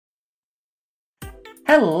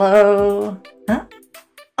Hello. Huh?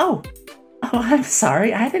 Oh. Oh, I'm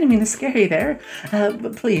sorry. I didn't mean to scare you there.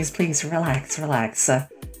 But please, relax.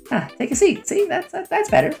 Take a seat. See, that's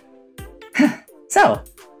better. So,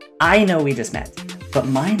 I know we just met, but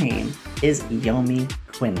my name is Yomi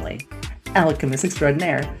Quinnley, alchemist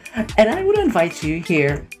extraordinaire, and I would invite you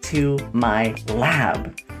here to my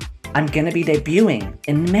lab. I'm gonna be debuting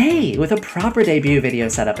in May with a proper debut video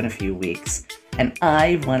set up in a few weeks, and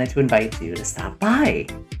I wanted to invite you to stop by.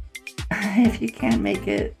 If you can't make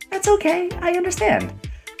it, that's okay, I understand.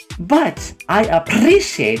 But I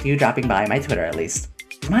appreciate you dropping by my Twitter at least.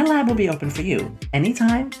 My lab will be open for you,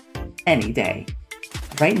 anytime, any day.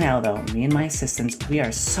 Right now though, me and my assistants, we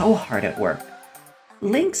are so hard at work.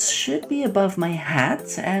 Links should be above my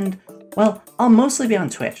hat, and, well, I'll mostly be on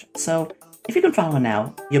Twitch, so if you can follow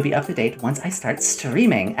now, you'll be up to date once I start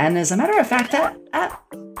streaming, and as a matter of fact,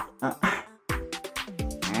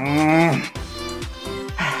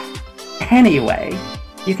 anyway,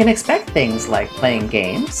 you can expect things like playing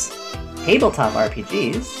games, tabletop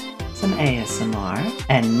RPGs, some ASMR,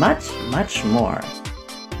 and much more.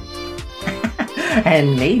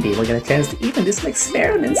 And maybe we'll get a chance to even do some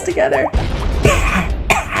experiments together.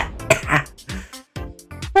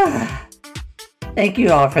 Thank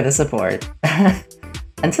you all for the support.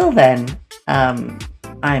 Until then, I'm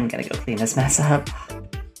gonna go clean this mess up.